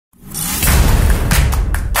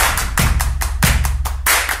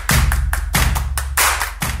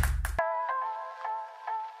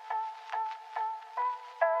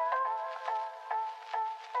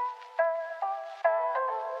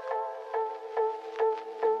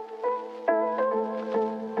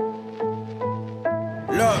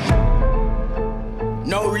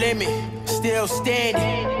limit, still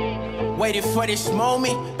standing. Waiting for this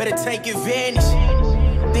moment, better take advantage.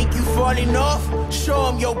 Think you falling off? Show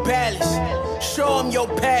them your balance. Show them your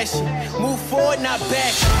passion. Move forward, not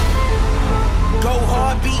back. Go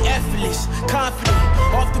hard, be effortless, confident.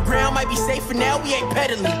 Off the ground, might be safe for now, we ain't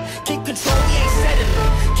pedaling. Keep control, we ain't settling.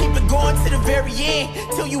 Keep it going to the very end.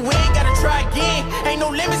 Till you win, gotta try again. Ain't no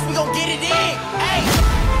limits, we gon' get it in. Hey.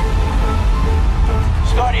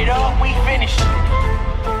 Started off, we finished.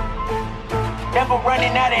 Never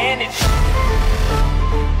running out of energy.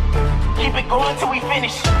 Keep it going till we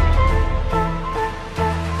finish.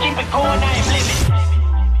 Keep it going, I ain't limited.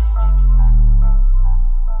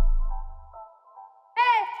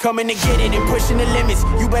 Coming to get it and pushing the limits.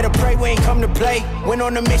 You better pray we ain't come to play. Went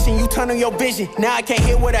on a mission, you tunnel your vision. Now I can't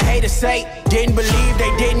hear what a hater say. Didn't believe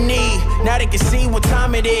they didn't need. Now they can see what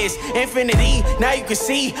time it is. Infinity, now you can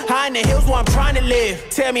see. High in the hills where I'm trying to live.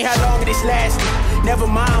 Tell me how long this lasted. Never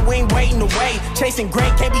mind, we ain't waiting away. Chasing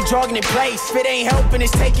great, can't be jogging in place. If it ain't helping,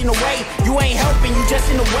 it's taking away. You ain't helping, you just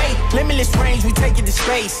in the way. Limitless range, we take it to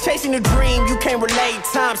space. Chasing a dream, you can't relate.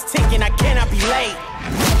 Time's ticking, I cannot be late.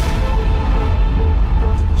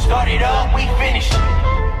 Started up, we finished.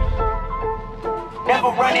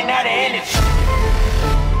 Never running out of energy.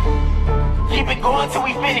 Keep it going till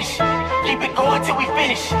we finish. Keep it going till we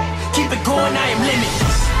finish. Keep it going, I am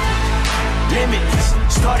limitless. Limitless.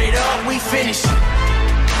 Started up, we finished.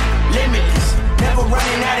 Limitless. Never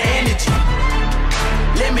running out of energy.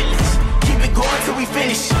 Limitless. Keep it going till we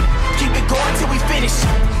finish. Keep it going till we finish.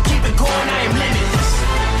 Keep it going, I am limitless.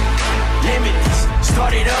 Limitless.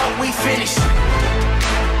 Started up, we finished.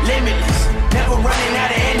 Limitless, never running out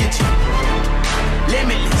of energy.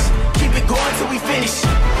 Limitless, keep it going till we finish.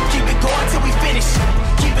 Keep it going till we finish.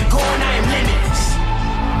 Keep it going, I am limitless.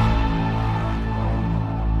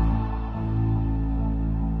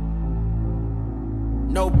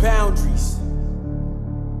 No boundaries,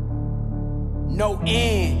 no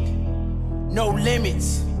end, no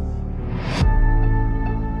limits.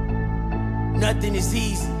 Nothing is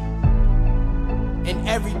easy, and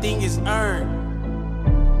everything is earned.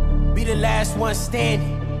 Be the last one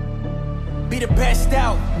standing. Be the best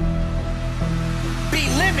out. Be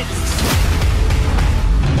limitless.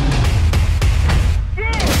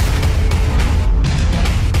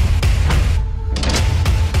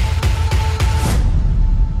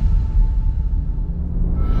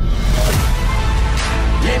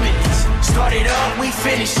 Limitless. Started up, we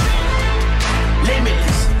finished.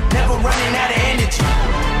 Limitless. Never running out of energy.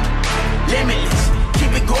 Limitless.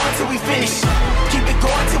 Keep it going till we finish. Keep it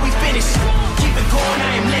going till we finish. Keep it going,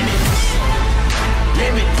 I am limitless.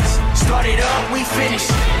 Limitless. Started up, we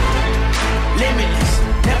finished. Limitless.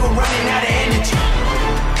 Never running out of energy.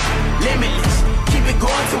 Limitless. Keep it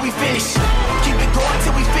going till we finish. Keep it going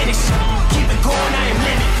till we finish. Keep it going, I am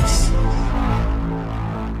limitless.